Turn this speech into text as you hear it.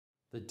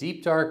The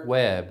deep dark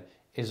web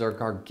is a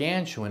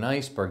gargantuan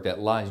iceberg that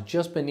lies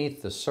just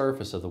beneath the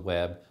surface of the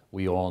web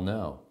we all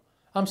know.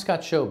 I'm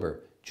Scott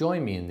Schober.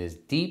 Join me in this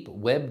deep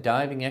web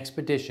diving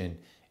expedition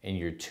in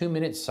your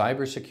 2-minute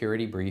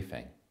cybersecurity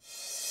briefing.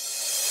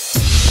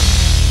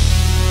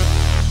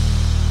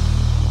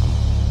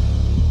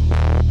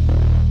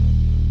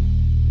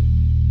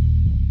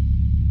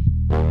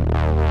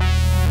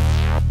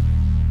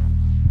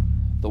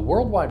 The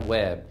World Wide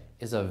Web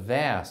is a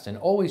vast and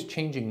always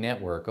changing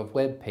network of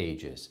web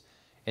pages.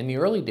 In the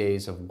early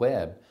days of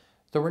web,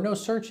 there were no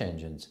search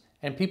engines,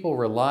 and people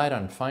relied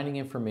on finding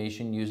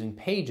information using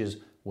pages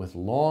with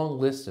long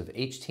lists of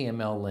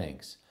HTML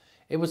links.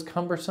 It was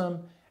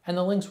cumbersome, and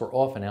the links were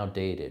often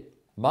outdated.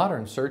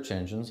 Modern search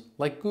engines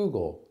like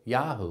Google,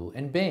 Yahoo,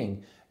 and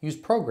Bing use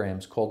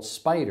programs called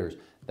spiders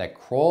that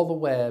crawl the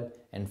web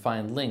and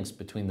find links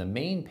between the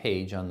main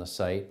page on the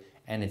site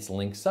and its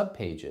link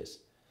subpages.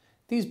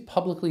 These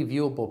publicly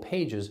viewable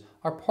pages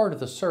are part of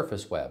the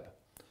surface web,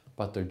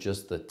 but they're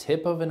just the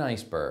tip of an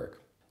iceberg.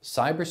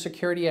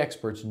 Cybersecurity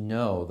experts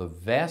know the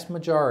vast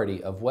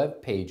majority of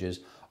web pages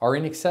are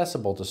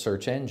inaccessible to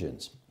search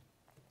engines.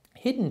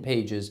 Hidden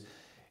pages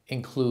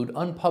include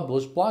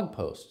unpublished blog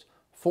posts,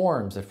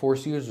 forums that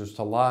force users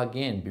to log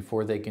in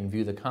before they can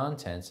view the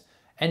contents,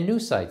 and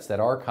news sites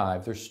that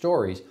archive their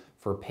stories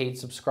for paid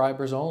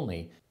subscribers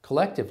only.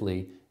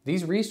 Collectively,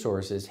 these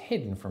resources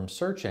hidden from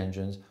search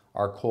engines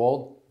are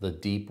called the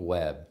deep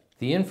web.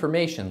 The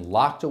information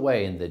locked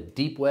away in the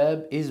deep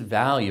web is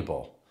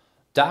valuable.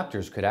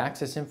 Doctors could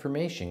access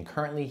information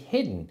currently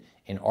hidden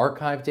in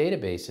archived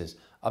databases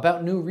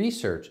about new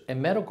research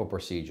and medical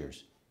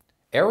procedures.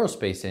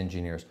 Aerospace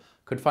engineers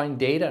could find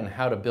data on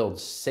how to build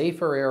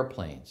safer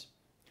airplanes.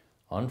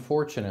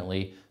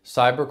 Unfortunately,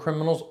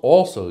 cybercriminals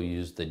also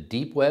use the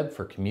deep web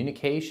for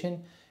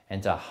communication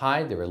and to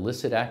hide their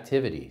illicit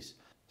activities.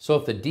 So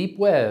if the deep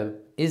web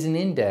isn't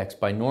indexed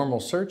by normal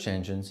search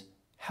engines,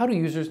 how do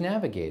users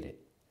navigate it?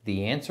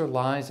 The answer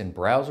lies in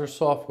browser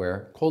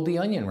software called the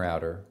Onion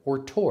Router, or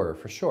Tor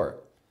for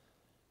short.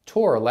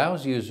 Tor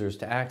allows users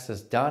to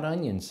access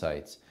 .onion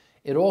sites.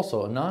 It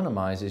also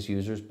anonymizes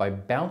users by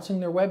bouncing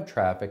their web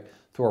traffic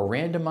through a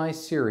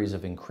randomized series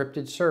of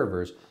encrypted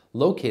servers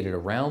located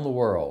around the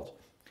world.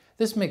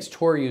 This makes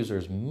Tor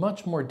users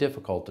much more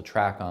difficult to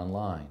track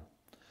online.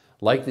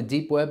 Like the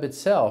deep web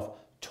itself,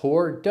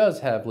 Tor does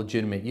have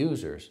legitimate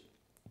users.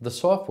 The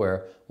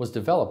software was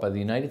developed by the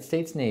United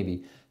States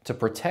Navy to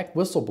protect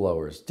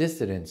whistleblowers,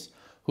 dissidents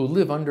who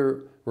live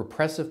under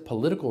repressive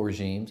political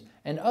regimes,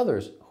 and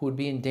others who would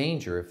be in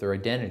danger if their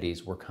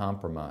identities were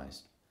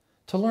compromised.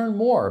 To learn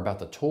more about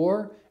the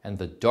Tor and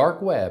the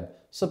dark web,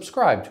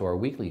 subscribe to our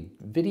weekly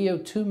video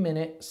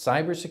 2-minute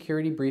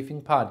cybersecurity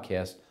briefing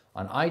podcast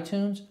on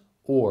iTunes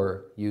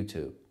or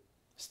YouTube.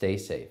 Stay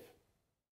safe.